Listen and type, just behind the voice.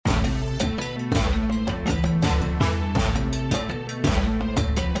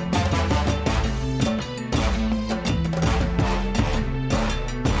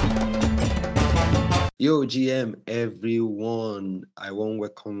Yo, GM, everyone. I want to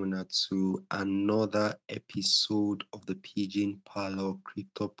welcome you to another episode of the Pigeon Parlor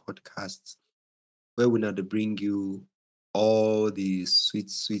Crypto Podcast, where we now bring you all the sweet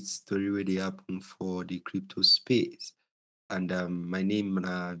story where they happen for the crypto space. And my name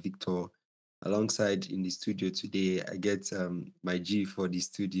is Victor. Alongside in the studio today, I get my G for the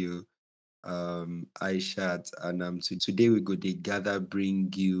studio, Aishat, and today we go to gather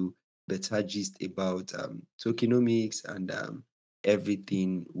bring you better gist about tokenomics and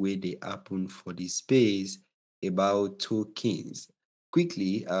everything where they happen for the space about tokens.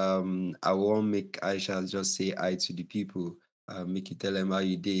 Quickly, I won't make Aisha just say hi to the people, make you tell them how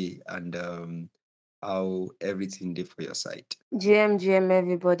you day and how everything did for your side. GM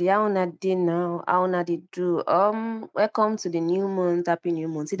everybody, how una dey now? How una dey do? Welcome to the new month, happy new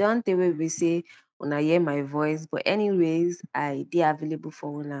month. You don't tell we say una hear my voice, but anyways, I dey available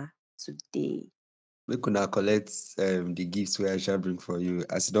for una today. Make una collect the gifts where I shall bring for you.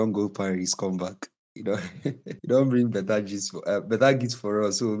 As you don't go Paris, come back. You know, you don't bring better gifts for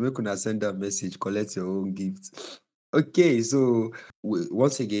us. So make una send a message, collect your own gifts. Okay, so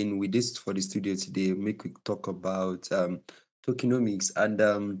once again, we did for the studio today. Make we talk about tokenomics,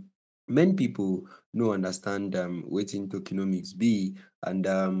 and many people no understand what in tokenomics be, and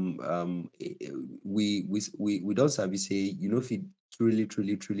we don't sabi say if it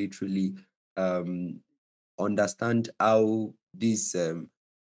truly um understand how this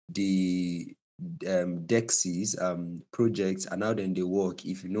the dexes projects and how then they work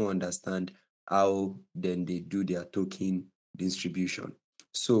if you don't understand how then they do their token distribution.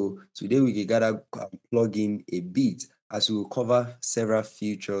 So today we can gotta plug in a bit as we will cover several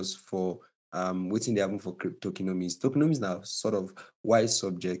features for waiting they happen for tokenomics. Tokenomics now sort of wide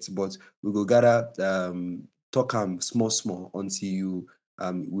subjects, but we go gotta talk small until you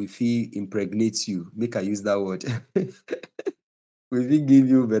we feel impregnate you. Make I use that word. We will give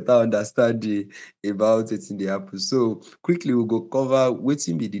you better understanding about it in the Apple. So quickly we'll go cover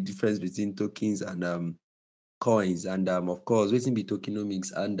wetin be the difference between tokens and coins and of course wetin be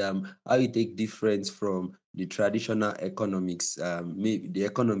tokenomics and how e take different from the traditional economics, maybe the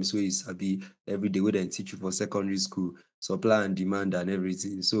economics wey you sabi everyday wey dem teach you for secondary school, supply and demand and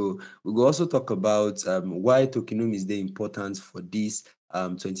everything. So we go also talk about why tokenomics dey important for this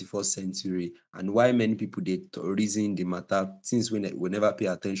 21st century and why many people dey reason the matter, things we never pay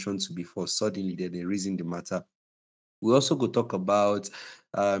attention to before, suddenly dem dey reason the matter. We also go talk about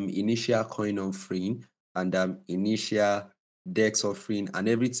initial coin offering and initial DEX offering and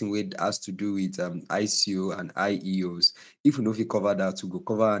everything wey has to do with ICO and IEOs. If we no fit cover that, we go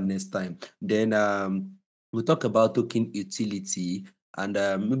cover am next time. Then we'll talk about token utility and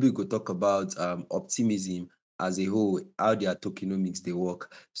maybe we go talk about optimism as a whole, how their tokenomics dey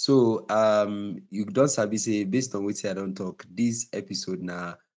work. So you don sabi say based on wetin I don talk, this episode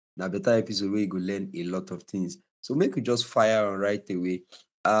na better episode wey you go learn a lot of things. So make we just fire on right away.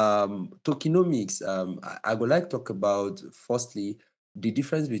 Tokenomics, I would like talk about firstly the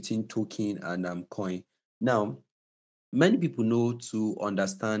difference between token and coin. Now, many people know to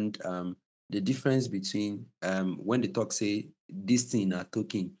understand the difference between when they talk say this thing a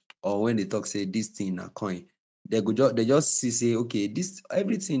token or when they talk say this thing a coin. They just see say okay, this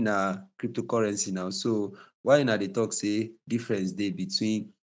everything na cryptocurrency now. So why now they talk say difference dey between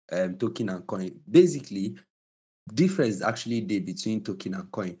token and coin? Basically, difference actually dey between token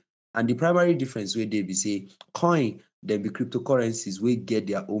and coin. And the primary difference wey dey be say coin dem be cryptocurrencies wey get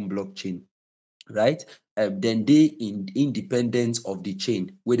their own blockchain, right? Dem dey independent of the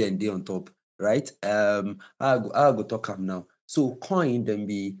chain wey dem dey on top, right? How I go talk am now? So coin dem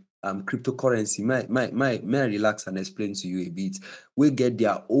be cryptocurrency. May I relax and explain to you a bit, wey get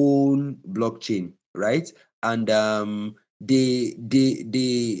their own blockchain, right? And they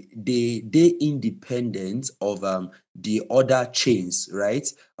independent of the other chains, right?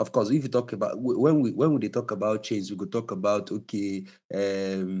 Of course, if you talk about when we dey talk about chains, we go talk about okay,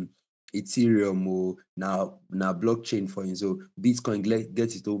 Ethereum or na blockchain for him. So Bitcoin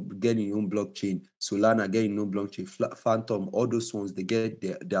get its own blockchain, Solana get its own blockchain, Phantom, all those ones they get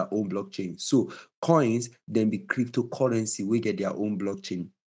their own blockchain. So coins then be cryptocurrency we get their own blockchain.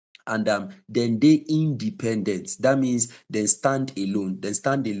 And then they independent. That means they stand alone. They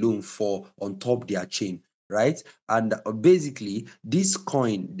stand alone for on top their chain, right? And basically, this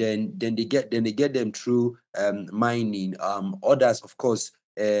coin then they get them through mining. Others, of course,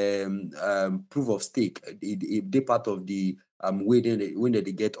 proof of stake. They part of the way when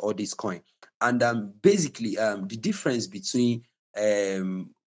they get all this coin. And basically, the difference between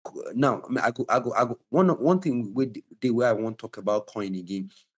now I go one thing with the way I want to talk about coin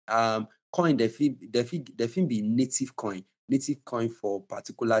again. coin there fit be native coin for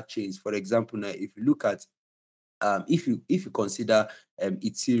particular chains. For example, now if you look at if you consider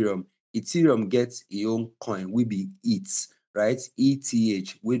Ethereum gets e own coin wey be ETH, right?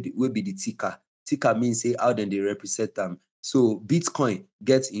 ETH wey be the ticker. Ticker mean say how dem dey represent am. So Bitcoin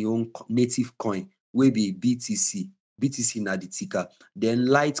get e own native coin wey be BTC. BTC na the ticker. Then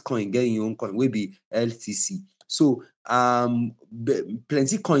Litecoin get e own coin wey be LTC. So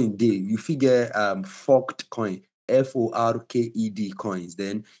plenty coin dey. You fit get forked coin, FORKED coins.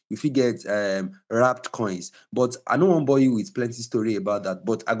 Then you fit get wrapped coins. But I no wan bore you with plenty story about that.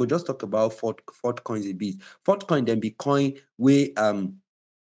 But I go just talk about forked coins a bit. Forked coin dem be coin wey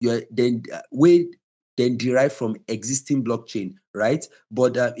then derive from existing blockchain, right?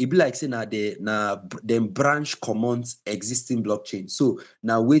 But e be like say dem branch comot existing blockchain. So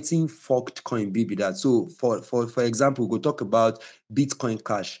na wetin forked coin be that. So for example, we go talk about Bitcoin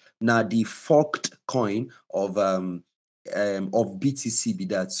Cash. Na the forked coin of BTC be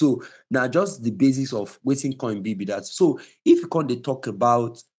that. So na just the basis of wetin coin be that. So if you come dey talk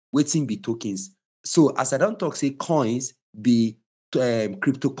about wetin be tokens, so as I don talk say coins be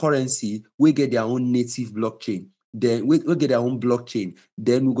cryptocurrency wey get their own native blockchain, then wey get their own blockchain.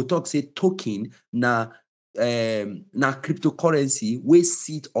 Then we go talk say token na cryptocurrency wey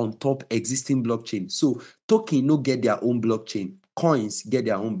sit on top existing blockchain. So token no get their own blockchain, coins get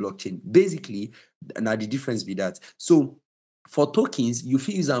their own blockchain. Basically, na the difference be that. So for tokens, you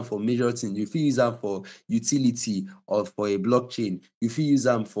fit use am for major things. You fit use am for utility or for a blockchain. You fit use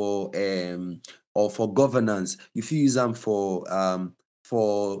am for or for governance. You fit use am for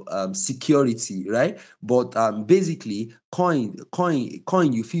security, right? But basically, coin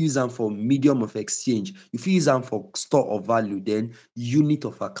you fit use am for medium of exchange. You fit use am for store of value, then unit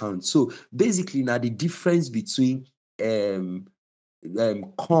of account. So basically, na the difference between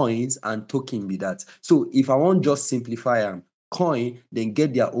coins and token be that. So if I wan just simplify am, coin dem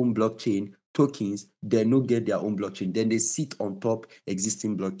get their own blockchain, tokens dem no get their own blockchain. Dem dey sit on top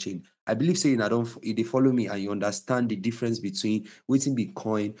existing blockchain. I believe say you dey follow me and you understand the difference between wetin be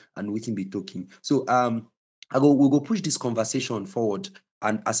coin and wetin be token. So we go push this conversation forward,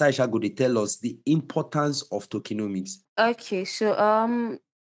 and Asaisha go dey tell us the importance of tokenomics. Okay, so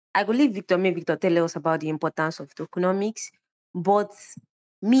I go leave Victor, make Victor tell us about the importance of tokenomics. But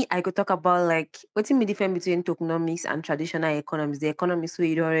me, I could talk about like what's the difference between tokenomics and traditional economics, the economics where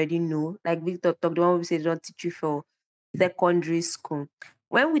you don't already know. Like Victor talked, the one we say they don't teach you for secondary school.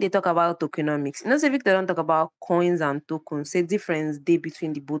 When we dey talk about tokenomics, you know, say Victor don't talk about coins and tokens. Say difference day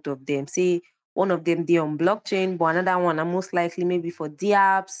between the both of them. Say one of them they on blockchain, but another one are most likely maybe for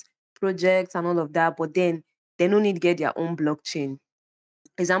apps, projects, and all of that. But then they no need get their own blockchain.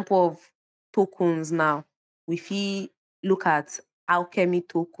 Example of tokens now, we fit look at alchemy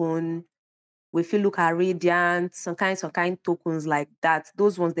token, we fit look at radiant, some kind tokens like that.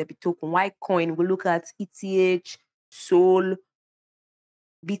 Those ones that be token. Why coin? We look at ETH, Soul,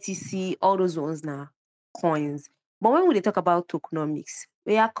 BTC, all those ones now coins. But when we dey talk about tokenomics,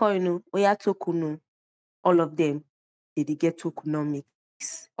 we are coin, we are token, all of them, they get tokenomics.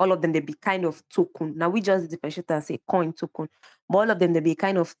 All of them, they be kind of token. Now we just differentiate and say coin token. But all of them, they be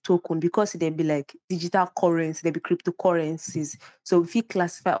kind of token because they be like digital currency, they be cryptocurrencies. So if you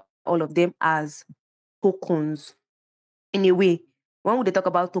classify all of them as tokens in a way, when we dey talk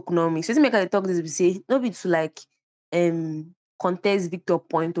about tokenomics, so make I dey talk this, we say, no be to like contest Victor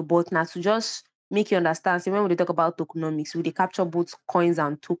point, but now to just make you understand. Say when we dey talk about tokenomics, we dey capture both coins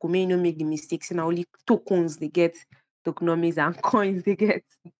and token. May you no make the mistakes. Say now only tokens they get tokenomics and coins they get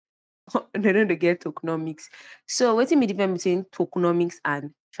they don't get tokenomics. So what's the difference between tokenomics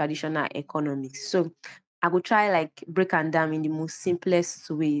and traditional economics? So I will try like break and down in the most simplest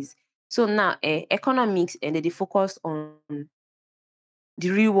ways. So now economics and they focus on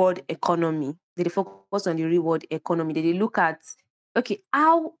the real world economy. They focus on the real world economy. They look at okay,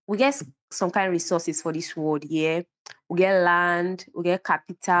 how we get some kind of resources for this world. Yeah, we get land, we get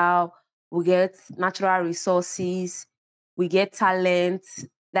capital, we get natural resources, we get talent.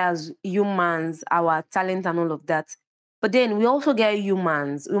 That's humans, our talent and all of that. But then we also get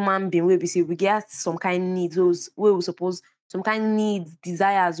human being where we say we get some kind of needs, those where we suppose some kind of needs,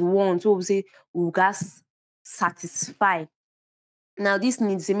 desires, wants, where we say we got satisfy. Now, this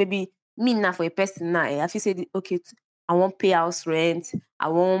needs say maybe me now for a person now, I feel say okay, I want pay house rent, I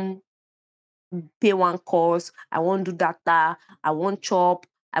want pay one course, I want do data, I want chop,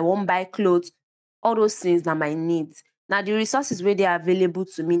 I want buy clothes. All those things are my needs. Now, the resources where they are available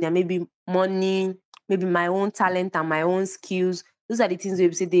to me, there may be money, maybe my own talent and my own skills. Those are the things where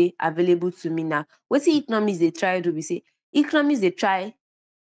we say they available to me now. What the economics they try to do? We say economics they try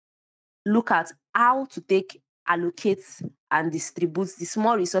look at how to take allocate and distribute the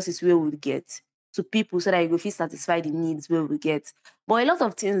small resources where we get to people so that you go fit satisfy the needs where we get. But a lot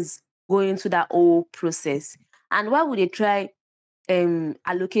of things go into that whole process. And why would they try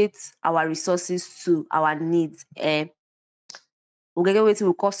allocate our resources to our needs? We get wetin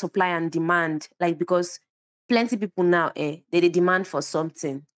we call supply and demand. Like because plenty people now they demand for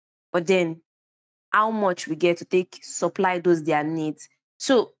something, but then how much we get to take supply those their needs.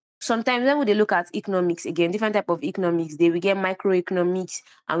 So sometimes when we look at economics again, different type of economics, they we get microeconomics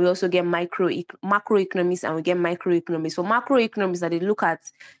and we also get macroeconomics and we get microeconomics. So macroeconomics that they look at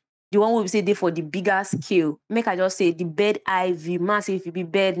the one we say they for the bigger scale. Make I just say the bird eye view. Man say if you be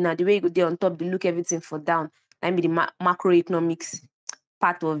bird now, the way you go there on top, they look everything for down. That be the macroeconomics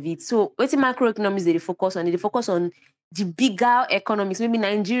part of it. So what's macroeconomics they focus on? They focus on the bigger economics. Maybe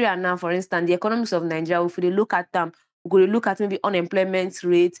Nigeria now, for instance, the economics of Nigeria, if they look at them, we're going to look at maybe unemployment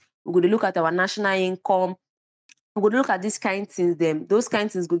rate, we're going to look at our national income, we're going to look at these kind of things, them. Those kind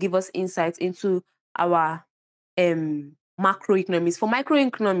of things will give us insights into our macroeconomics. For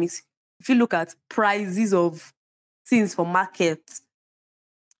microeconomics, if you look at prices of things for markets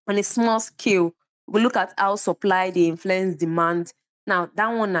on a small scale, we look at how supply they influence demand. Now that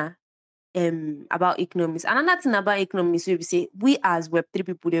one about economics. Another thing about economics we say we as Web3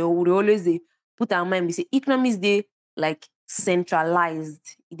 people they would always they put our mind we say economics they like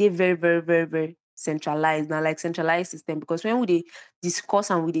centralized. They very very very very centralized now like centralized system because when we they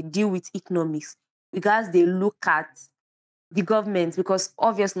discuss and we they deal with economics, because they look at the government because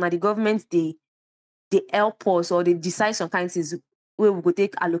obviously now the government they help us or they decide some kind of things where we go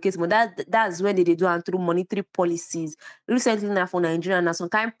take allocate money. That's when they do and through monetary policies. Recently now for Nigeria now some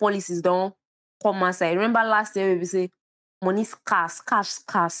kind of policies don't come outside. Remember last year we say money scarce, cash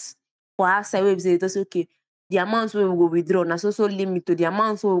scarce. For outside we say that's okay. The amount we will go withdraw now so limit to the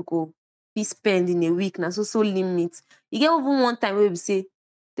amount we will go be spend in a week now so limit. You get even one time where we say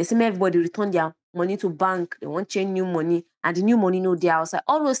they say make everybody return their money to bank, they want change new money and the new money no there outside.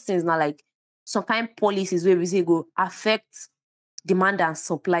 All those things now like some kind of policies where we say go affect demand and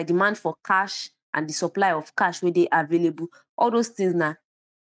supply, demand for cash and the supply of cash where they available. All those things now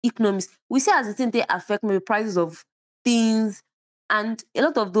economics. We see as the thing they affect maybe prices of things and a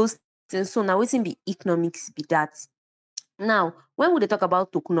lot of those things. So now waiting be economics be that. Now, when we talk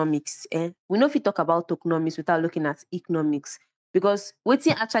about tokenomics, we know if we talk about tokenomics without looking at economics because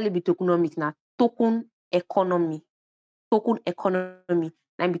waiting actually be tokenomics now token economy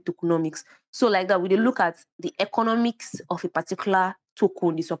and be tokenomics. So like that, we dey look at the economics of a particular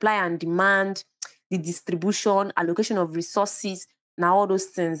token, the supply and demand, the distribution, allocation of resources, now all those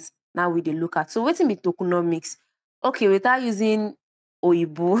things now we dey look at. So wetin be tokenomics? Okay, without using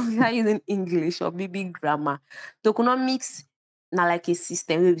Oyibo, without using English or maybe grammar, tokenomics na like a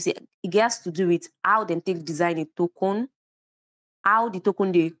system where we say it has to do with how they take design a token, how the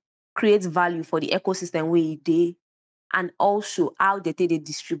token they create value for the ecosystem where e dey, and also how they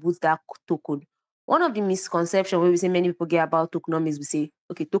distribute that token. One of the misconceptions where we say many people get about tokenomics, we say,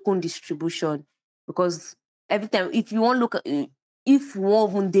 okay, token distribution. Because every time, if you want look at, if you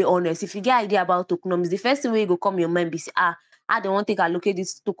want even dey honest, if you get idea about tokenomics, the first thing where you go come your mind be say, how they want take allocate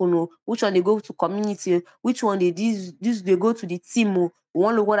this token, which one they go to community, which one they this they go to the team, we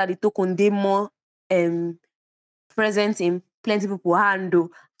want look what are the token they more present in plenty people hand,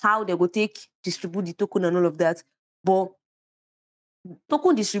 how they go take distribute the token and all of that. But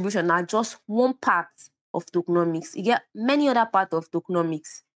token distribution are just one part of tokenomics. You get many other part of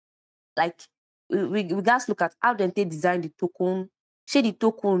tokenomics. Like we guys look at how they design the token. Share the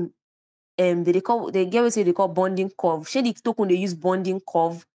token they get what they call bonding curve. Share the token they use bonding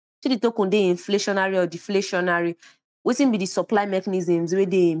curve. Share the token they inflationary or deflationary. Waiting be the supply mechanisms where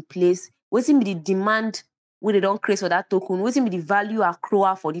they in place. Waiting be the demand where they don't create for that token. Waiting be the value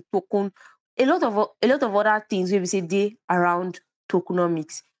accrual for the token. A lot of other things where we say they around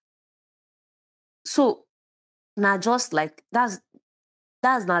tokenomics. So now just like that's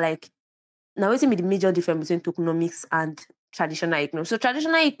not like now waiting be the major difference between tokenomics and traditional economics. So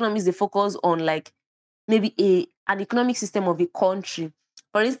traditional economics they focus on like maybe an economic system of a country.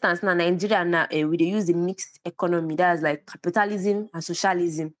 For instance, now Nigeria now we they use the mixed economy. That's like capitalism and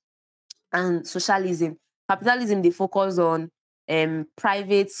socialism. And socialism. Capitalism they focus on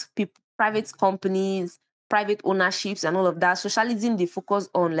private companies, private ownerships and all of that. Socialism they focus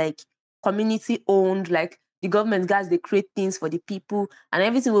on like community owned, like the government guys they create things for the people and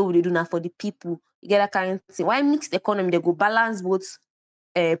everything what they do now for the people. You get that kind of thing. Why mixed economy they go balance both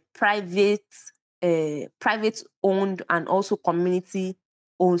private private owned and also community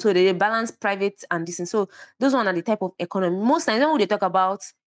owned. So they balance private and this. And so those one are the type of economy. Most times when they talk about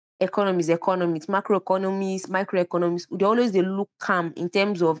economics, macroeconomics, microeconomics, they look calm in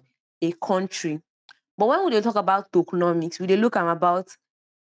terms of a country. But when we dey talk about tokenomics, we dey look am about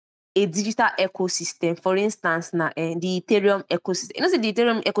a digital ecosystem. For instance, now the Ethereum ecosystem. You know, say the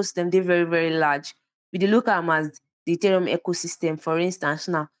Ethereum ecosystem they very, very large. We dey look am as the Ethereum ecosystem, for instance,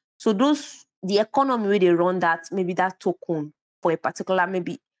 now. So those the economy where they run that, maybe that token for a particular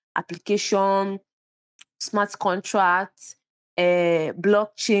maybe application, smart contract,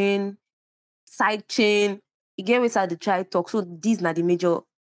 blockchain, side chain, you get what I dey try talk. So these are the major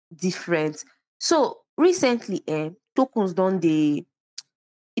difference. So recently, tokens don't they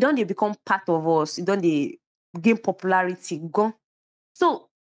become part of us, it don't they gain popularity, go. So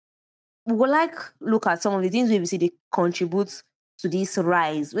we would like look at some of the things we see they contribute to this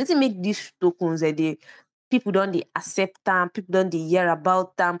rise. What make these tokens that they people don't they accept them, people don't they hear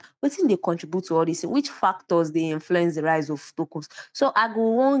about them, what they contribute to all this, which factors they influence the rise of tokens. So I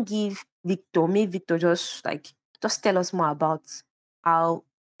go won't give Victor, may Victor just tell us more about how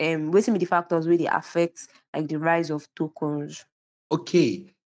what be the factors really affect like the rise of tokens. Okay,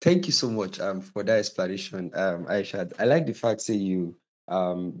 thank you so much for that explanation, Aisha. I like the fact say you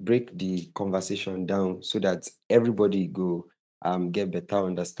break the conversation down so that everybody go get better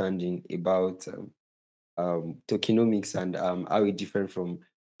understanding about tokenomics and how it different from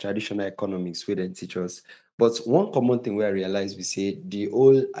traditional economics wey dem teach us. But one common thing wey I realize be say the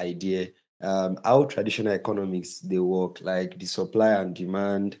whole idea how traditional economics dey work, like the supply and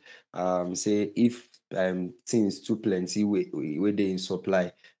demand, say if things too plenty wey dey in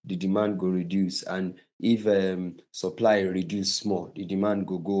supply, the demand go reduce, and if supply reduce small, the demand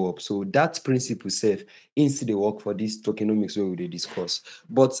go up. So that principle sef im still dey work for this tokenomics wey we dey discuss.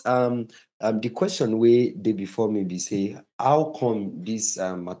 But the question wey dey before me be say, how come this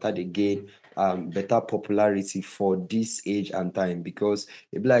matter dey gain better popularity for this age and time? Because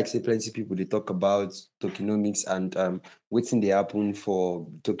e be like say plenty people dey talk about tokenomics and wetin dey happen for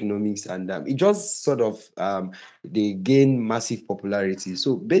tokenomics, and e just sort of dey gain massive popularity.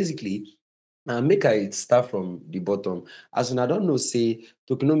 So basically, make I start from the bottom. As una don know say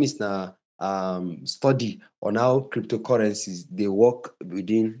tokenomics na study on how cryptocurrencies dey work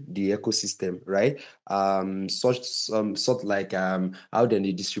within the ecosystem, right? Such some sort like how dem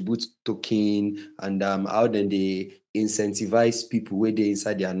dey distribute token, and how dem dey incentivize people wey dey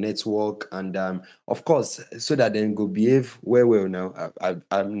inside their network, and of course, so that dem go behave well well. Now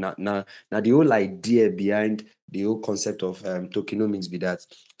na the whole idea behind the whole concept of tokenomics be that.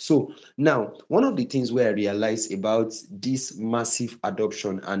 So now, one of the things where I realize about this massive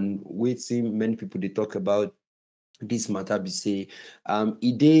adoption and wetin many people dey talk about this matter be say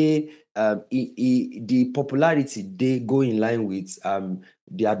the popularity dey go in line with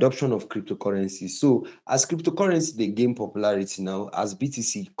the adoption of cryptocurrency. So as cryptocurrency dey gain popularity now, as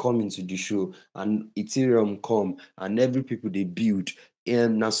BTC come into the show and Ethereum come and every people dey build,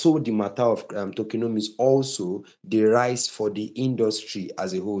 na so the matter of tokenomics also dey rise for the industry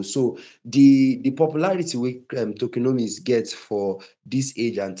as a whole. So the popularity wey tokenomics get for this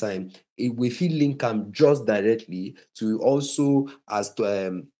age and time, we fit link am just directly to also as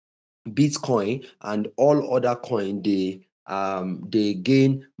to Bitcoin and all other coin dey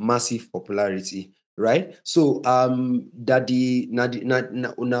gain massive popularity, right? So that the na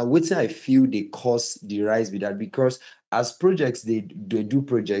wetin I feel dey cause the rise be that, because as projects dey do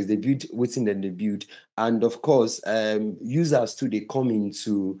projects, dey build wetin dem dey build, and of course users too dey come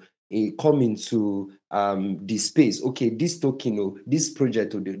into the space. Okay, this token, this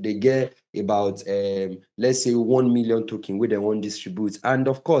project, they get about let's say 1 million token wey dem wan distribute, and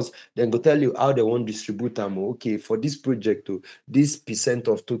of course dem go tell you how dem wan distribute am. Okay, for this project, this percent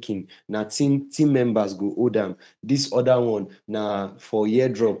of token na team members go hold am, this other one na for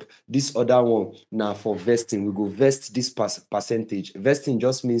airdrop, this other one na for vesting, we go vest this percentage. Vesting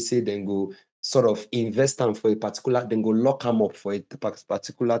just mean say dem go sort of invest am for a particular, dem go lock am up for a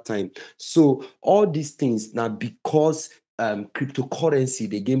particular time. So all these things na because cryptocurrency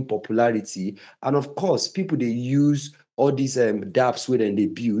dey gain popularity, and of course people dey use all these dApps wey dem dey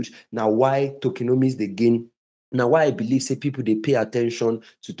build. Na why tokenomics dey gain, na why I believe say people dey pay attention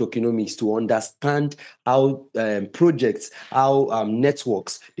to tokenomics to understand how projects, how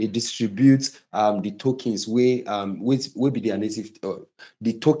networks dey distribute the tokens wey be their native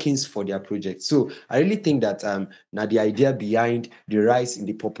the tokens for their project. So I really think that na the idea behind the rise in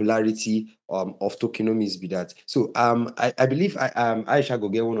the popularity of tokenomics be that. So I believe Aisha go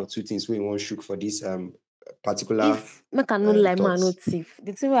get one or two things wey you wan shook for this particular If make I no lie, man, no thoughts. thief.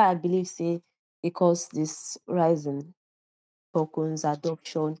 The thing where I believe say because this rise in tokens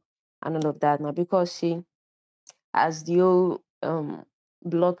adoption and all of that now, because she as the whole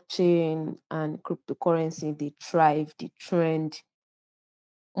blockchain and cryptocurrency they thrive, they trend,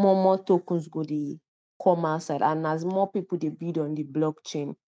 more tokens go dey come outside, and as more people they build on the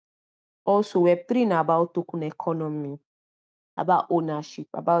blockchain. Also, Web3 na about token economy, about ownership,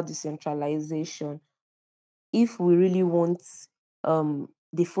 about decentralization. If we really want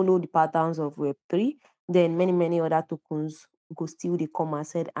they follow the patterns of Web3, then many other tokens go still they come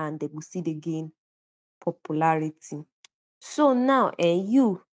outside and they will still they gain popularity. So now,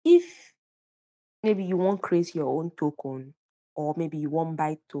 you, if maybe you want create your own token, or maybe you want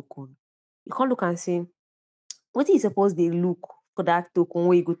buy token, you can't look and say, what is suppose they look for that token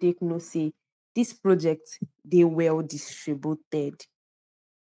where you go take no say this project they well distributed.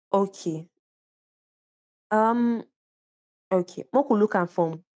 Okay. Um okay. Make we look at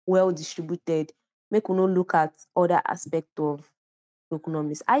from well distributed. Make we no look at other aspect of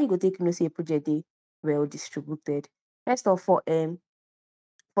tokenomics. How you go take no say a project they well distributed? First of all,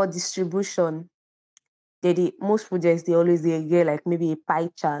 for distribution, most projects they always they get like maybe a pie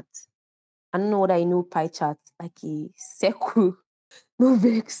chart. I don't know what I know pie chart, like a circle. No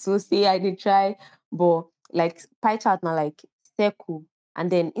vex, so say I dey try, but like pie chart na like circle,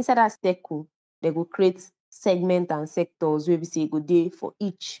 and then inside that circle they go create segment and sectors where we say go dey for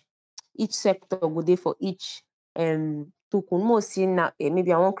each sector go dey for each token. Most say now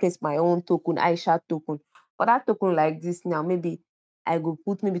maybe I want create my own token, Aisha token. For that token like this now, maybe I go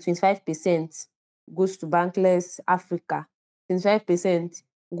put maybe 25% goes to Bankless Africa, 25%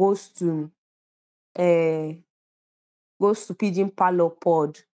 goes to uh Pigeon Parlor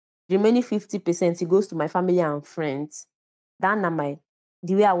Pod. The remaining 50% it goes to my family and friends. That na my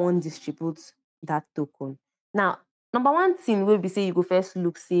the way I want distribute that token. Now, number one thing will be say you go first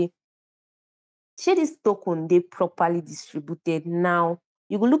look, say this token they properly distributed. Now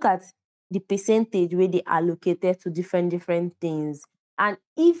you go look at the percentage where they allocated to different things. And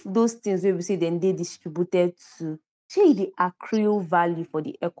if those things will be say then they distributed to, say they accrue value for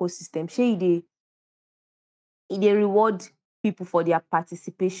the ecosystem, say they reward people for their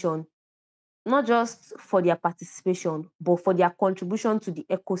participation, not just for their participation, but for their contribution to the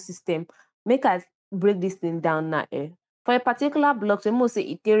ecosystem. Make us break this thing down now. For a particular blockchain, most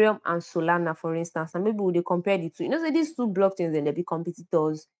say Ethereum and Solana, for instance, and maybe we dey compare the two. You know, say these two blockchains then they be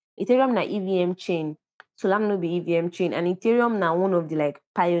competitors. Ethereum na EVM chain, Solana no be EVM chain, and Ethereum na one of the like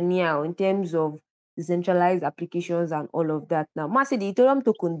pioneer in terms of decentralized applications and all of that. Now, I say the Ethereum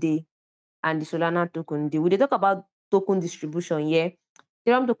token day and the Solana token day. We dey talk about token distribution, yeah.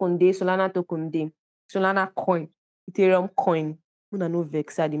 Ethereum token day, Solana token day, Solana coin, Ethereum coin. Una no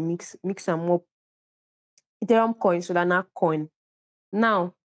vex, I dey mix am up. Ethereum coin, Solana coin.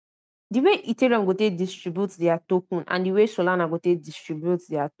 Now, the way Ethereum go take distribute their token and the way Solana go take distribute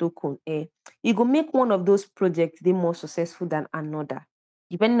their token, it go make one of those projects they more successful than another.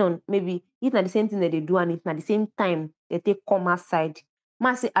 Depending on maybe if not the same thing that they do and if not the same time they take commerce side.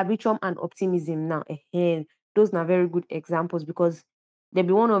 Might say Arbitrum and Optimism now. Those are very good examples because they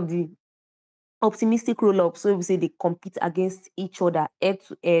be one of the optimistic roll-ups. So we say they compete against each other head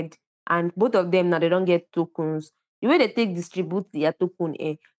to head, and both of them now they don't get tokens. The way they take distribute their token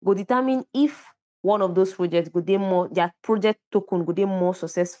go determine if one of those projects go they more their project token go they more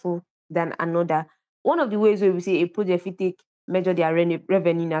successful than another. One of the ways where we say a project if take measure their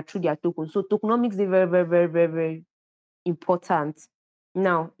revenue now through their token. So tokenomics is very important.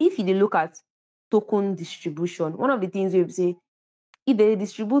 Now, if you dey look at token distribution, one of the things we say if they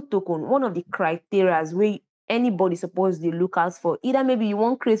distribute token, one of the criteria where anybody supposed to look out for, either maybe you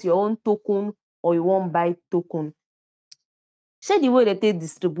want create your own token or you want buy token. Share the way that they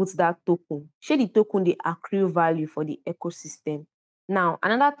distribute that token. Share the token they accrue value for the ecosystem. Now,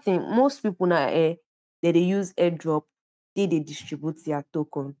 another thing, most people now they use airdrop, they distribute their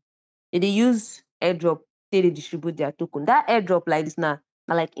token. They use airdrop, they distribute their token. That airdrop like this now,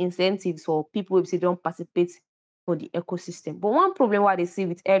 like incentives for people who say don't participate for the ecosystem. But one problem why they see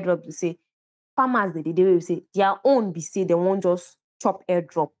with airdrop, they say farmers they will say their own be say they won't just chop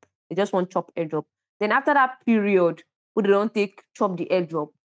airdrop. They just want chop airdrop. Then after that period, who they don't take chop the airdrop,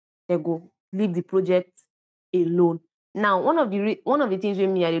 they go leave the project alone. Now, one of the things we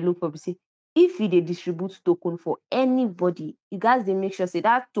me I dey look for be say if you dey distribute token for anybody, you guys they make sure say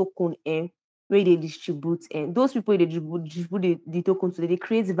that token where they distribute those people they distribute the token so they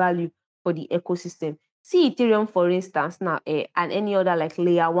create value for the ecosystem. See Ethereum, for instance, now and any other like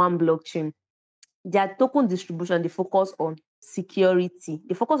layer one blockchain, their token distribution they focus on security.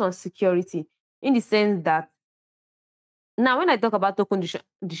 They focus on security in the sense that now when I talk about token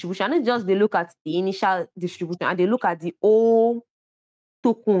distribution, I don't just they look at the initial distribution and they look at the whole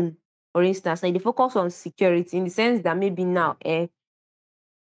token, for instance, like they focus on security in the sense that maybe now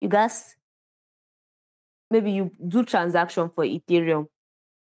you guys, maybe you do transaction for Ethereum.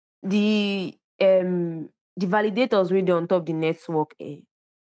 The validators wey dey on top the network, they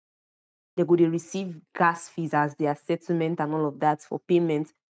go dey receive gas fees as their settlement and all of that for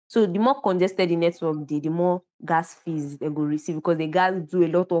payment. So the more congested the network dey, the more gas fees they go receive because the gas do a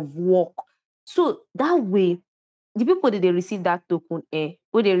lot of work. So that way, the people that they receive that token, wey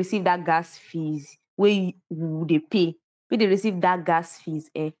they receive that gas fees, wey they pay, wey they receive that gas fees,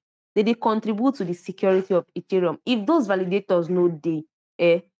 they contribute to the security of Ethereum. If those validators no dey,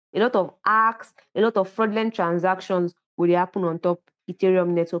 a lot of hacks, a lot of fraudulent transactions will happen on top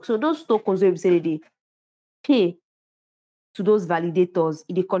Ethereum network. So those tokens wey be say they pay to those validators,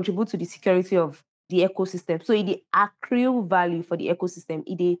 they contribute to the security of the ecosystem. So it accrue value for the ecosystem.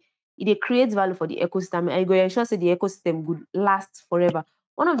 It creates value for the ecosystem, and it go ensure say the ecosystem would last forever.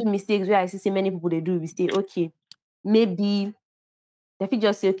 One of the mistakes where I see many people they do is say, okay, maybe they fit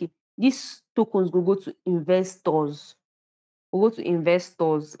just say, okay, these tokens go to investors,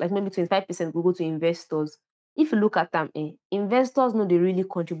 like maybe 25% will go to investors. If you look at them, investors know they really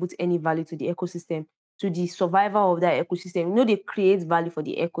contribute any value to the ecosystem, to the survival of that ecosystem. You know, they create value for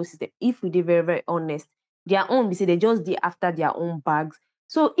the ecosystem. If we be very, very honest, their own, we say they just do after their own bags.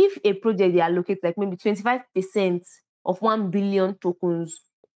 So if a project they allocate like maybe 25% of 1 billion tokens,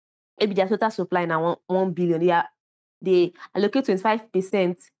 maybe their total supply now 1 billion, they allocate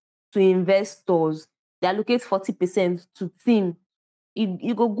 25% to investors, they allocate 40% to team.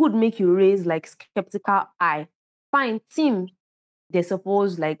 It go good make you raise like skeptical eye. Fine, team, they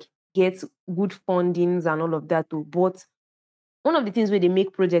suppose like get good fundings and all of that too. But one of the things where they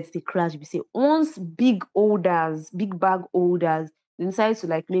make projects they crash, we say once big bag holders, they decide to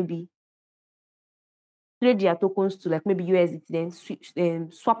like maybe trade their tokens to like maybe USDT,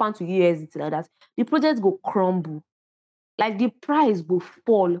 then swap on to USDT like that, the project go crumble. Like the price will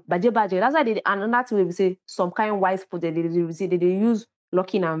fall budget. That's why another thing we say some kind of wise project they use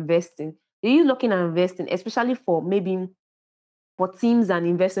locking and investing. They use locking and investing, especially for maybe for teams and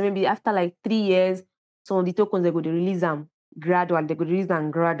investors. Maybe after like 3 years, some of the tokens they go to release them gradually. They go to release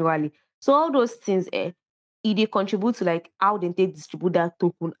them gradually. So all those things, they contribute to like how they take distribute that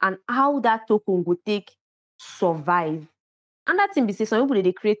token and how that token will take survive. And that thing be say some people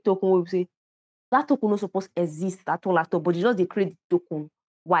they create token will say that token no supposed exist at all, but they just they create the token.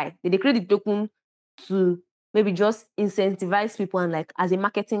 Why? They create the token to maybe just incentivize people and like as a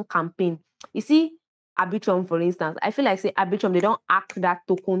marketing campaign. You see, Arbitrum, for instance, I feel like say Arbitrum, they don't act that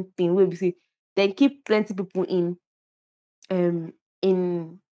token thing where we say they keep plenty people in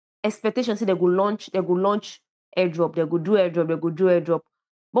expectation, say they go launch airdrop, they go do airdrop.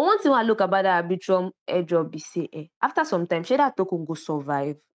 But one thing I look about that Arbitrum airdrop be say, after some time, share that token go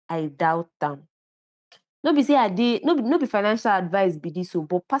survive. I doubt them. No be say I did no be financial advice be this so,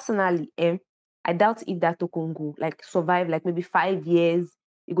 but personally, I doubt if that token go like survive like maybe 5 years.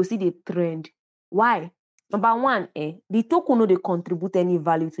 You go see the trend. Why? Number one, the token no they contribute any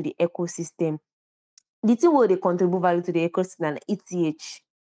value to the ecosystem. The thing where they contribute value to the ecosystem and ETH.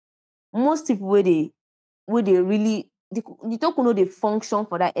 Most people where they really the token no they function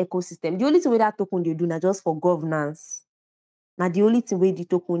for that ecosystem. The only thing where that token they do now just for governance. Now the only thing where the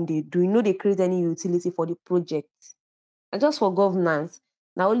token they do, they create any utility for the project. And just for governance,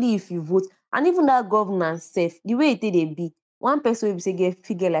 now only if you vote. And even that governance self, the way it they be, one person will say get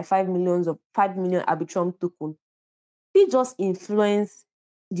figure like 5 million Arbitrum token. They just influence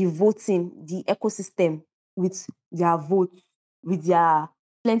the voting, the ecosystem with their vote, with their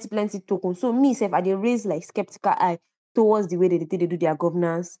plenty tokens. So me self, I they raise like skeptical eye towards the way they do their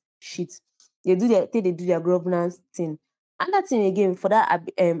governance shit. They do their governance thing. And that thing again for that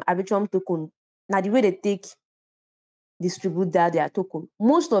Arbitrum token, now the way they take distribute their token.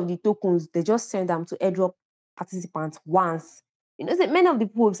 Most of the tokens they just send them to airdrop participants once. You know, say many of the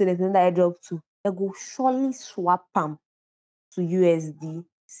people who say they send that airdrop to, they go surely swap them to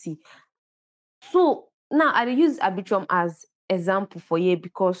USDC. So now I dey use Arbitrum as example for here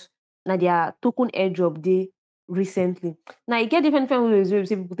because now their token airdrop they recently. Now you get different ways where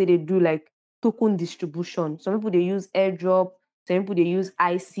people they do like token distribution. Some people they use airdrop, some people they use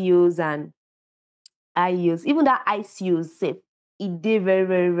ICOs and IEOs. Even that ICOs self, it they very,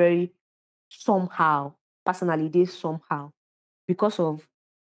 very, very somehow. Personally, they somehow because of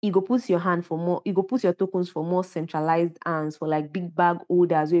you go put your hand for more, you go put your tokens for more centralized hands for like big bag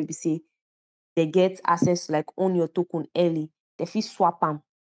holders where we say they get access to like own your token early. They feel swap them.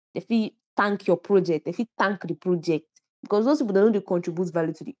 They feel thank your project. They feel thank the project because those people they don't contribute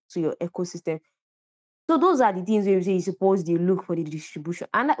value to your ecosystem. So those are the things where you say you suppose they look for the distribution.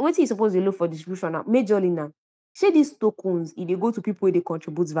 And what you suppose they look for distribution now, majorly now. Say these tokens, if they go to people where they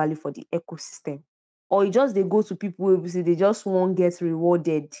contribute value for the ecosystem, or it just they go to people where say they just won't get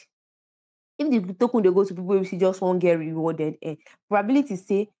rewarded. If the token they go to people where say just won't get rewarded, probability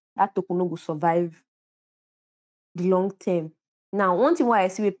say that token no go survive the long term. Now, one thing why I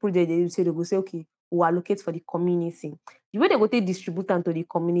see with project they say they go say, okay, we'll allocate for the community. The way they go take distribute them to the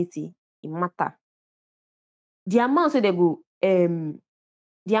community, it matter. The amount so they go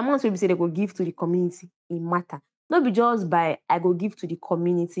the amount we say they go give to the community, it matter. Not be just by I go give to the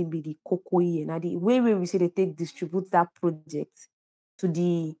community be the cocoa here. Now the way we say they take distribute that project to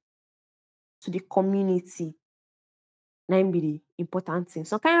the community, now be the important thing.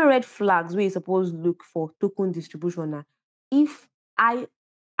 So kind of red flags where you suppose look for token distribution now. If I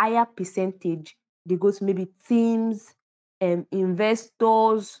higher percentage they go to maybe teams,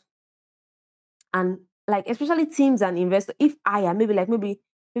 investors, and like especially teams and investors. If higher, maybe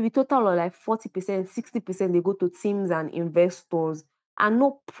total of like 40%, 60% they go to teams and investors, and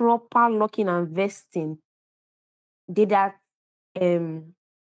no proper locking and vesting did that um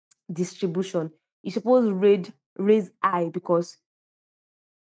distribution. You suppose raise high because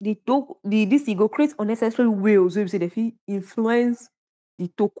this e go create unnecessary whales wey be say dey fit influence the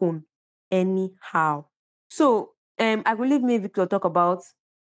token anyhow. So I go leave me Victor talk about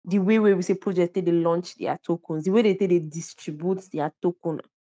the way wey we say project take dey launch their tokens, the way they take dey distribute their token.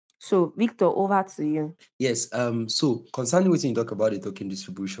 So Victor, over to you. Yes, so concerning wetin you talk about the token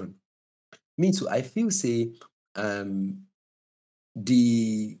distribution, me too, I feel say the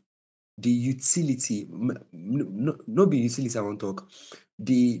utility, no be utility I wan talk,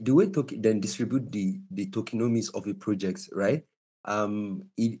 the way dem distribute the tokenomics of a project, right?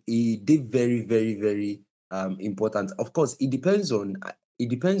 It dey very very very important. Of course, it depends on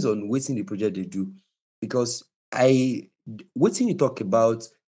wetin the project dey do, because wetin you talk about,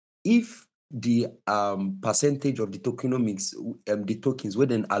 if the percentage of the tokenomics, the tokens wey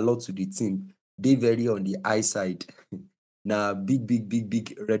dem allot to the team dey very on the high side, na big big big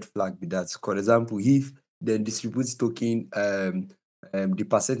big red flag be that. For example, if dem distribute token, the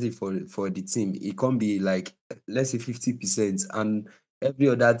percentage for the team, e come be like, let's say 50%, and every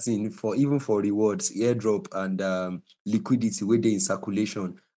other thing, for even for rewards, airdrop and liquidity wey dey in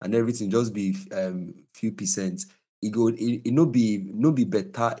circulation and everything just be few percent, e no be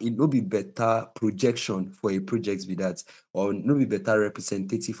better projection for a project be that, or no be better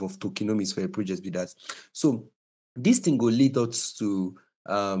representative of tokenomics for a project be that. So this thing go lead us to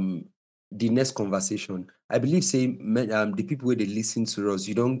the next conversation. I believe say the people wey dey lis ten to us,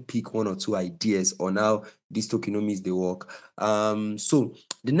 you don pick one or two ideas on how this tokenomics dey work. So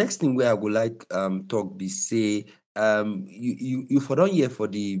the next thing wey I go like talk be say, you for don hear for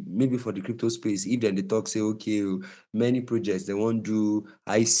maybe for the crypto space, if dem dey talk say, okay, many projects they wan do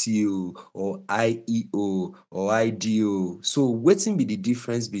ICO or IEO or IDO. So wetin be the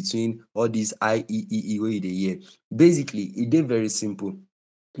difference between all these IEEE wey you dey hear? Basically, e dey very simple.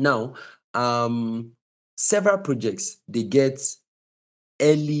 Now, several projects dey get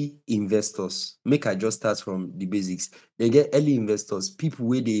early investors. Make I just start from the basics. They get early investors, people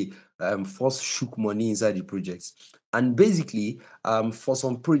wey dey first chook money inside the projects. And basically, for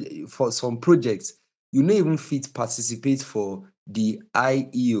some projects, you no even fit participate for the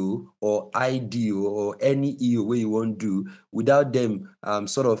IEO or IDO or any EO wey you wan do without them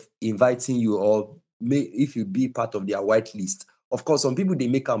sort of inviting you, or if you be part of their whitelist. Of course, some people dey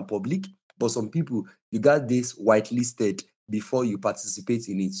make am public, but some people you got this whitelisted before you participate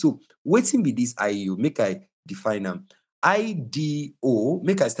in it. So wetin be this IEO? Make I define am. IDO,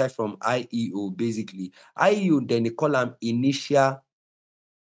 make I start from IEO. Basically, IEO dem dey call am initial.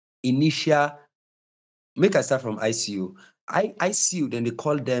 Make I start from ICO. ICO dem dey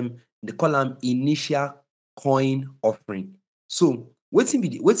call am initial coin offering. So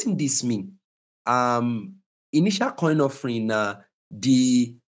wetin this mean? Initial coin offering na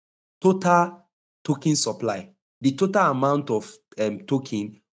the total token supply, the total amount of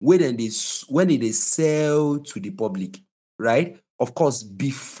token wey dem dey sell to the public, right? Of course,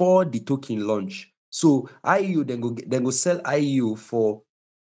 before the token launch. So IEO, dem go sell IEO for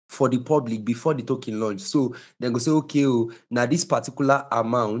the public before the token launch. So dem go say, okay, na this particular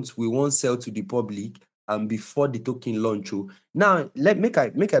amount we wan sell to the public before the token launch. Now make I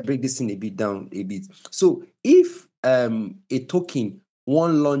break this thing a bit down a bit. So if a token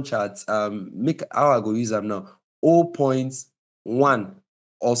wan launch at make how I go use am now, 0.1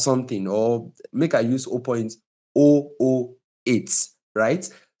 or something, or make I use 0.008, right?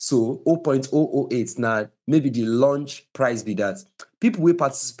 So 0.008 na maybe the launch price be that. People wey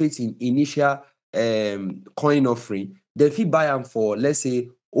participate in initial coin offering, dem fit buy am for, let's say,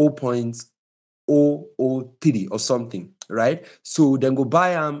 0.0003 or something, right? So then go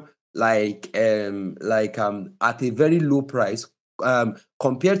buy like at a very low price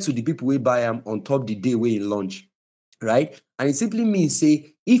compared to the people wey buy on top the day wey e launch, right? And it simply means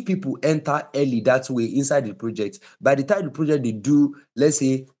say if people enter early that way inside the project, by the time the project dey do, let's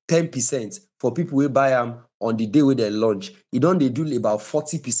say 10% for people wey buy on the day wey dem launch, e don dey do about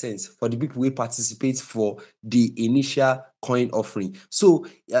 40% for the people wey participate for the initial coin offering. So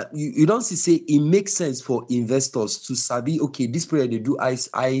you don see say e make sense for investors to sabi, okay, this project dey do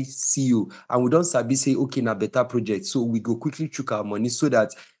ICO, and we don sabi say, okay, na better project, so we go quickly chook our money so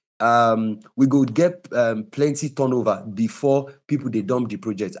that we go get plenty turnover before people dey dump the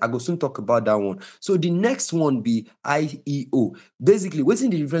project. I go soon talk about that one. So the next one be IEO. Basically,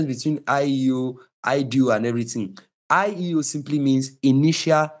 wetin the difference between IEO, IDO and everything? IEO simply means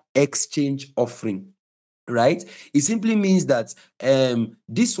initial exchange offering, right? It simply means that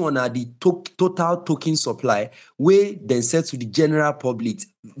this one are the total token supply wey dem sell to the general public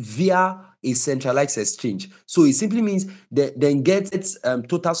via a centralized exchange. So it simply means that dem get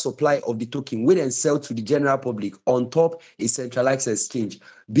total supply of the token wey dem sell to the general public on top a centralized exchange,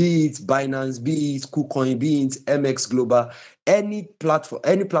 be it Binance, be it KuCoin, be it MX Global, any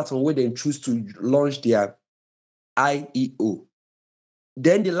platform wey dem choose to launch their IEO.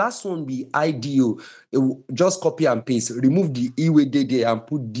 Then the last one be IDO. Just copy and paste, remove the E wey dey there and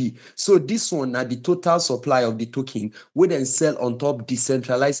put D. So this one na the total supply of the token wey dem sell on top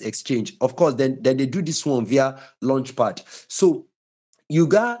decentralized exchange. Of course, then they do this one via Launchpad. So you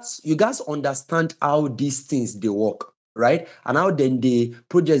guys understand how these things dey work, right? And how then the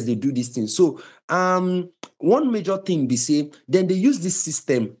projects dey do these things. So one major thing be say then they use this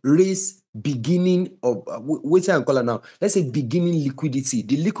system raise beginning of wetin I call am now, let's say beginning liquidity,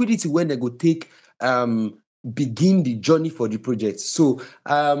 the liquidity wey dem go take begin the journey for the project. So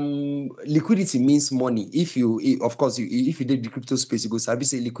liquidity means money. If you dey the crypto space, you go sabi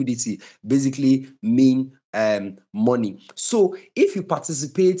say liquidity basically mean money. So if you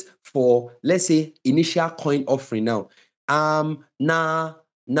participate for, let's say, initial coin offering now, after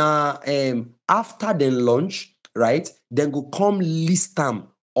dem launch, right, dem go come list am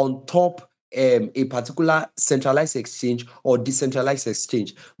on top a particular centralized exchange or decentralized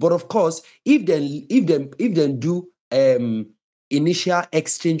exchange. But of course, if dem do initial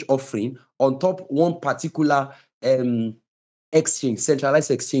exchange offering on top one particular exchange,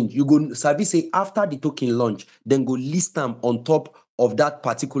 centralized exchange, you go sabi say after the token launch, dem go list am on top of that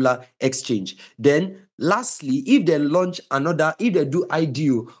particular exchange. Then lastly, if dem do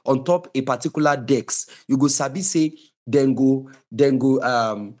IDO on top a particular DEX, you go sabi say dem go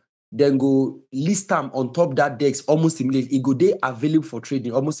list am on top that DEX almost immediately. E go dey available for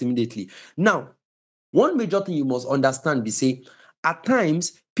trading almost immediately. Now, one major thing you must understand be say at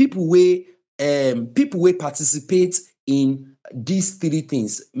times people wey participate in these three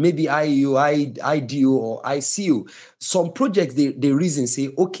things, maybe IEO, IDO or ICO, some projects dey reason say,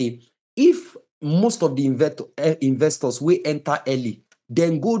 okay, if most of the investors wey enter early,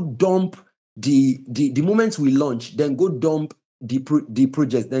 then go dump the moment we launch, then go dump the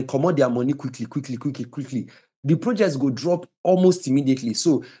project, then comot their money quickly, the projects go drop almost immediately.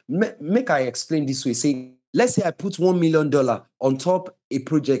 So make I explain this way. Say, let's say I put $1 million on top a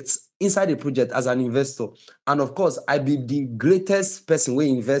project, inside a project as an investor, and of course I be the greatest person wey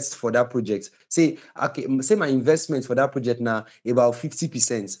invest for that project. Say, okay, say my investment for that project na about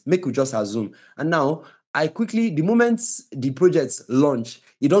 50%, make we just assume. And now I quickly, the moment the project launch,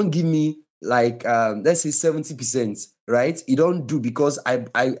 e don give me like let's say 70%, right? E don do because I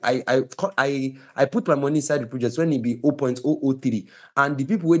put my money inside the project when e be 0.003, and the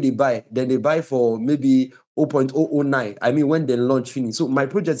people wey dey buy, then they buy for maybe 0.009. I mean, when they launch finish. So my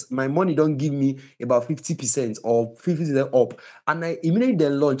money don't give me about 50% or 50% up. And I immediately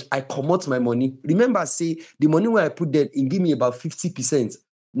then launch, I comot my money. Remember, say the money where I put there, it give me about 50%.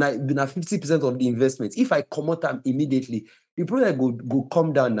 Now 50% of the investment. If I comot them immediately, the project go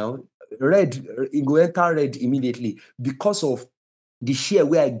come down now. Red, it go enter red immediately because of the share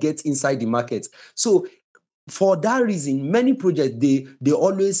where I get inside the market. So for that reason, many projects they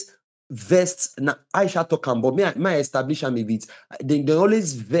always vest. Now Aisha talk am, but may I establish am a bit. They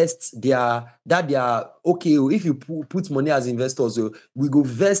always vest their okay. If you put money as investors, we go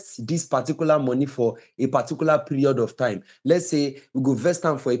vest this particular money for a particular period of time. Let's say we go vest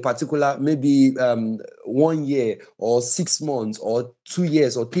them for a particular maybe 1 year or 6 months or 2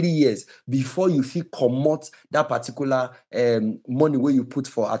 years or 3 years before you feel comot that particular money where you put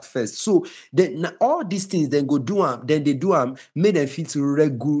for at first. So then all these things then go do them, then they do them, make them fit to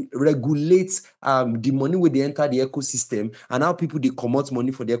regulate the money where they enter the ecosystem and how people they comot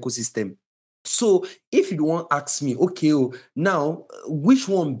money for the ecosystem. So if you want ask me, okay, now which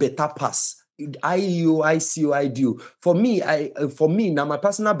one better pass? IEO, ICO, IDO. For me, now my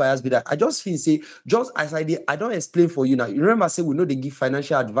personal bias be that I just feel say, just as I don't explain for you now. You remember, say we know they give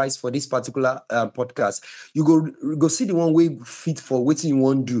financial advice for this particular podcast. You go see the one way fit for what you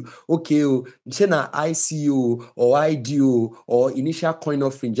want to do. Okay, say na ICO or IDO or initial coin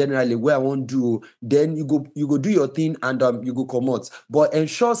offering generally where I want to do. Then you go do your thing and you go come out. But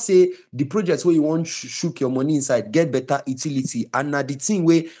ensure say the projects where you want shook your money inside get better utility, and na the thing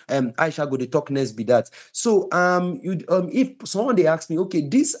where Aisha go to talk next be that. So if someone they ask me, okay,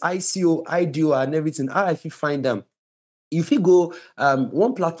 this ICO, IDO and everything, how I fit find them? If you go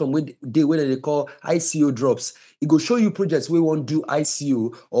one platform where they call ICO drops, it go show you projects where want do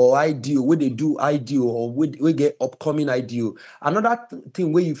ICO or IDO, where they do IDO or where get upcoming IDO. Another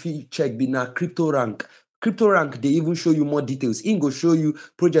thing where you feel check be na crypto rank. Crypto rank, they even show you more details. It go show you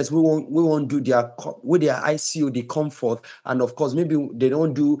projects we want do their ICO they come forth, and of course maybe they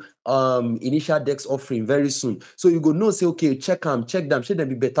don't do initial dex offering very soon. So you go know say okay, check them, should them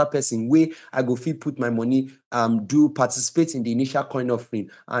be better person where I go feel put my money do participate in the initial coin offering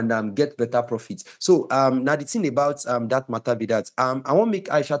and get better profits. So now the thing about that matter be that I want make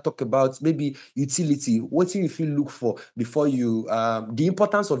Aisha talk about maybe utility. What do you feel look for before you the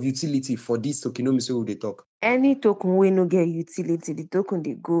importance of utility for this tokenomics wey we dey talk? Any token we no get utility, the token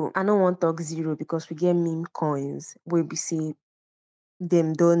they go. I don't want talk zero because we get meme coins where we say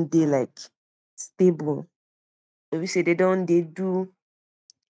them don't they like stable. We say they don't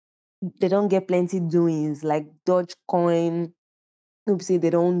get plenty doings like Dogecoin. We say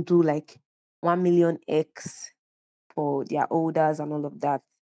they don't do like 1 million X for their holders and all of that.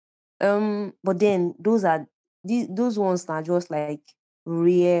 But then those ones are just like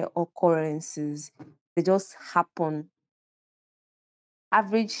rare occurrences. They just happen. An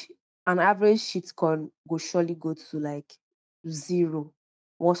average shitcoin go surely go to like zero.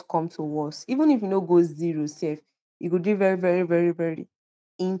 Worst come to worst. Even if you no go zero safe, you go do very, very, very, very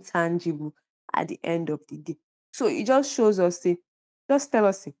intangible at the end of the day. So it just shows us, say, just tell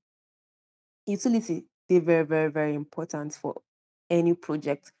us, say, utility they very, very, very important for any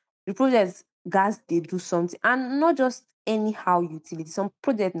project. The projects guys they do something, and not just anyhow utility. Some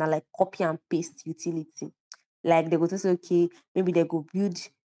project now like copy and paste utility. Like they go to say, okay, maybe they go build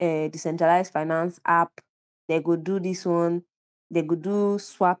a decentralized finance app, they go do this one, they go do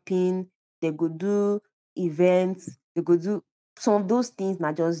swapping, they go do events, they go do some of those things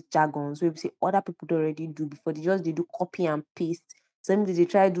not just jargons where we say other people don't already do before. They do copy and paste. Same they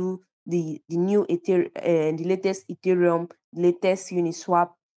try do the new the latest Ethereum, latest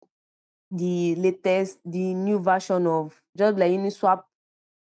Uniswap, the new version of just like Uniswap,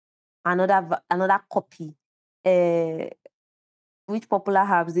 another copy. Uh, which popular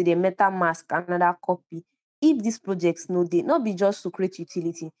apps dey MetaMask, another copy. If these projects no dey, not be just to create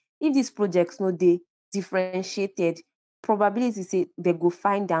utility. If these projects no dey differentiated, probability say they go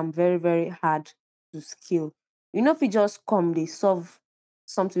find them very, very hard to scale. You know, if you just come, they solve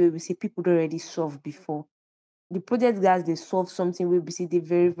something where we say people don't already solve before. The project guys they solve something where we say they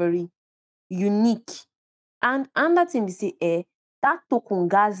very, very unique. And another thing we say, that token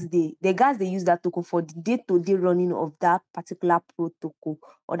gas they use that token for the day-to-day running of that particular protocol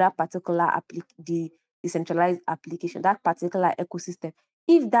or that particular the decentralized application, that particular ecosystem.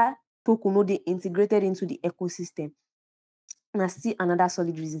 If that token no they integrated into the ecosystem, na still another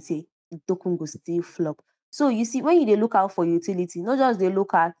solid reason say the token go still flop. So you see, when you dey look out for utility, not just they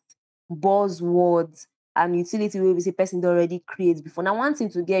look at buzzwords and utility where we say person don already create before. Now one thing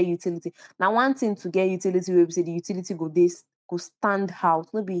to get utility. Now one thing to get utility where we say the utility go stand out.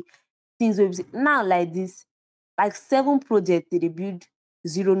 No be things where we say now like this, like 7 projects they build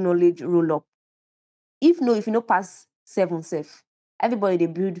zero knowledge roll up. If you no pass 7 self, everybody they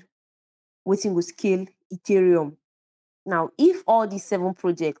build waiting go scale Ethereum. Now, if all these 7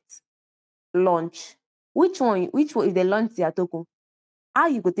 projects launch, which one if they launch their token, how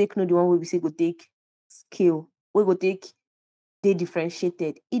you go take know the one where we say go take scale, we go take they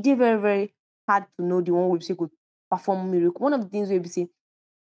differentiated. It is very, very hard to know the one where we say go perform miracle. One of the things where we say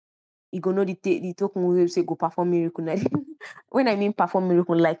you go know the token where we say go perform miracle. When I mean perform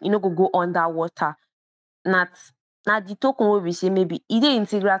miracle, like you know go underwater. Not the token where we say maybe it is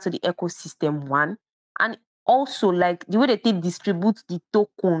integral to the ecosystem one, and also like the way they distribute the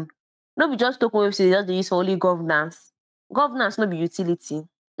token. Not be just token where we say just they use for only governance. Governance not be utility.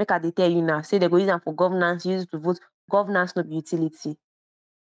 Like I they tell you now, say they go use them for governance, use it to vote. Governance not be utility.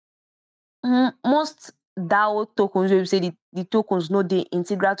 Most DAO tokens where we say the tokens no they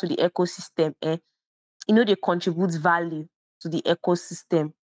integral to the ecosystem. You know they contribute value to the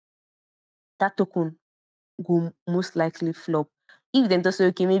ecosystem. that token go most likely flop. If dem just say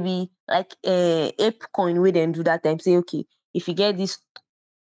okay, maybe like ape coin wey dem do that time, say okay, if you get these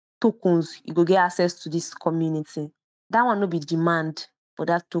tokens, you go get access to this community. That one no be demand for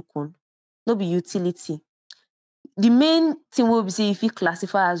that token, no be utility. The main thing wey be say you fit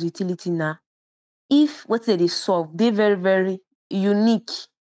classify as utility na if wetin dem dey solve dey very very unique,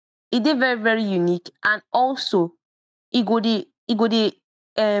 e dey very very unique, and also e go dey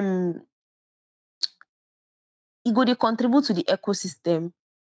um e go dey contribute to the ecosystem,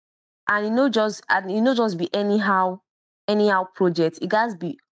 and e no just be anyhow project. E gats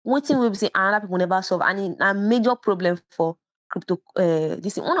be wetin wey be say another people never solve, and na major problem for crypto.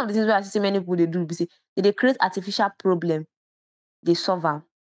 This thing, one of the things wey I see many people dey do be say they dey create artificial problem, dey solve am.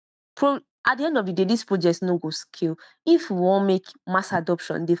 At the end of the day, this project no go scale. If we wan make mass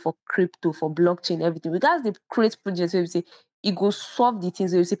adoption dey for crypto, for blockchain, everything, we gats dey create projects wey be say e go solve the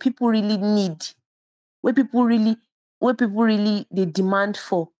things wey be say people really need, wey people really dey demand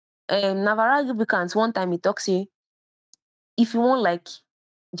for. Navara Gibikant one time he talk say if you wan like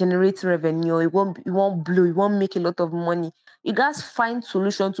generate revenue, or you wan blow, you wan make a lot of money, you gats find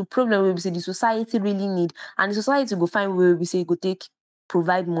solution to problem wey be say the society really need, and the society go find way wey be say e go take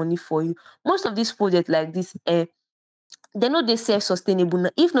provide money for you. Most of these projects like this, dem no dey self-sustainable.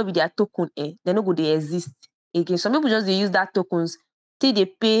 If no be their token, dem no go dey exist again. Some people just dey use that tokens take dey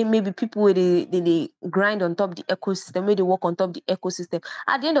pay maybe people wey dey grind on top the ecosystem, wey dey work on top the ecosystem.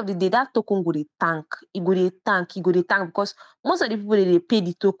 At the end of the day, that token go dey tank. E go dey tank. E go dey tank because most of the people dey pay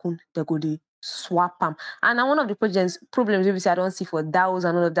the token, they go dey swap am. And na one of the problems wey be say I don see for DAOs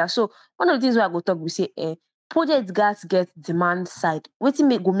and all of that. So one of the things wey I go talk be say, project gats get demand side.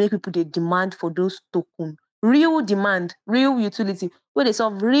 Wetin go make people dey demand for those token? Real demand, real utility, wey dey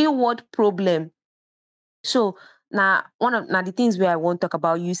solve real world problem. So na the things wey I wan talk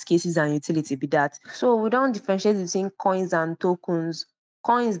about, use cases and utility be that. So we don differentiate between coins and tokens.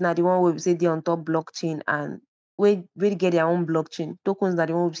 Coins na the one wey be say dey on top blockchain and wey get their own blockchain. Tokens na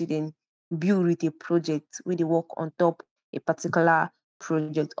the one wey be say dem build with a project wey dey work on top a particular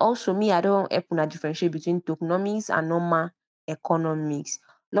project. Also, me, I don help una differentiate between tokenomics and normal economics.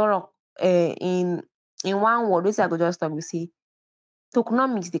 Loro, in one word, wetin I go just talk be say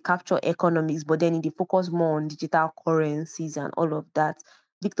tokenomics dey capture economics, but then e dey focus more on digital currencies and all of that.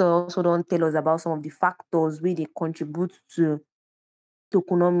 Victor also don tell us about some of the factors wey dey contribute to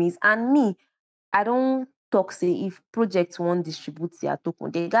tokenomics. And me, I don talk say if project wan distribute their token,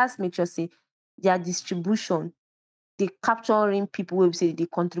 they gats make sure say their distribution dey capturing people wey be say dey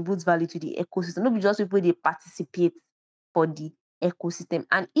contribute value to the ecosystem. No be just people wey dey participate for the ecosystem.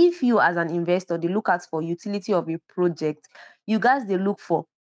 And if you as an investor dey look out for utility of a project, you guys dey look for,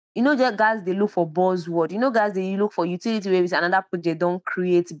 just guys dey look for buzzword. Guys dey look for utility wey be say another project don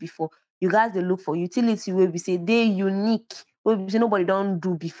create before. You guys dey look for utility wey be say dey unique, wey be say nobody don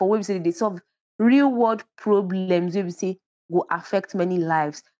do before, wey be say dey solve real world problems wey be say go affect many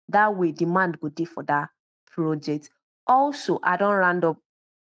lives. That way demand go dey for that project. Also, I don round up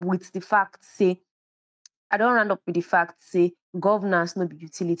with the fact say governance no be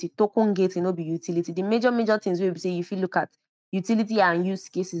utility, token gating no be utility. The major things wey be say you fit look at utility and use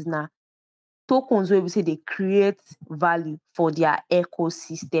cases na tokens wey be say dey create value for their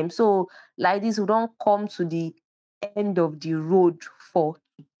ecosystem. So like this, we don come to the end of the road for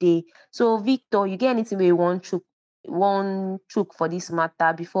today. So Victor, you get anything wey you wan chook for this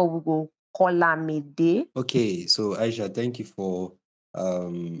matter before we go call am a day? Okay, so Aisha, thank you for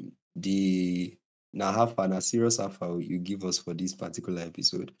the na serious alpha you give us for this particular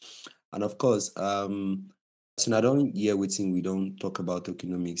episode. And of course, so I don't hear wetin we don't talk about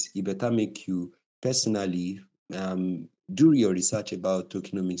tokenomics. It better make you personally do your research about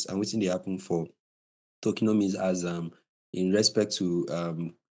tokenomics and wetin dey happen for tokenomics as in respect to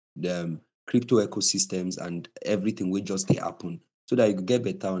the crypto ecosystems and everything wey just dey happen, so that you go get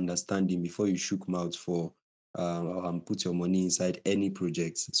better understanding before you shook mouth for put your money inside any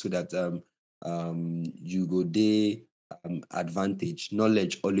project, so that you go dey advantage.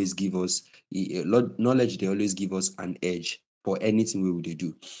 Knowledge always give us knowledge dey always give us an edge for anything we dey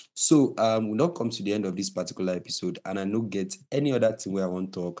do. So we don come to the end of this particular episode, and I no get any other thing wey I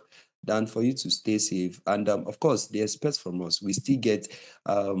wan talk than for you to stay safe. And of course, they expect from us, we still get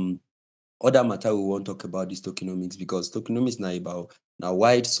other matter we wan talk about this tokenomics, because tokenomics na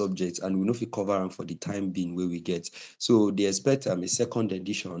wide subject and we no fit cover am for the time being wey we get. So they expect a second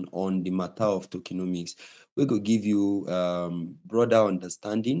edition on the matter of tokenomics. We go give you broader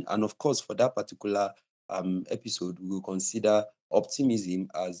understanding, and of course for that particular episode, we will consider optimism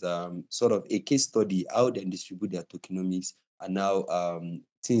as sort of a case study, how they distribute their tokenomics and now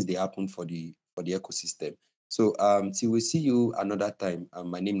things they happen for the ecosystem. So till we see you another time.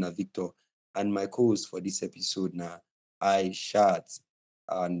 My name na Victor, and my co-host for this episode now I Shat.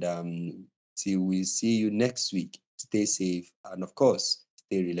 And till we see you next week, stay safe and of course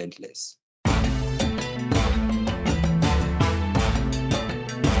stay relentless.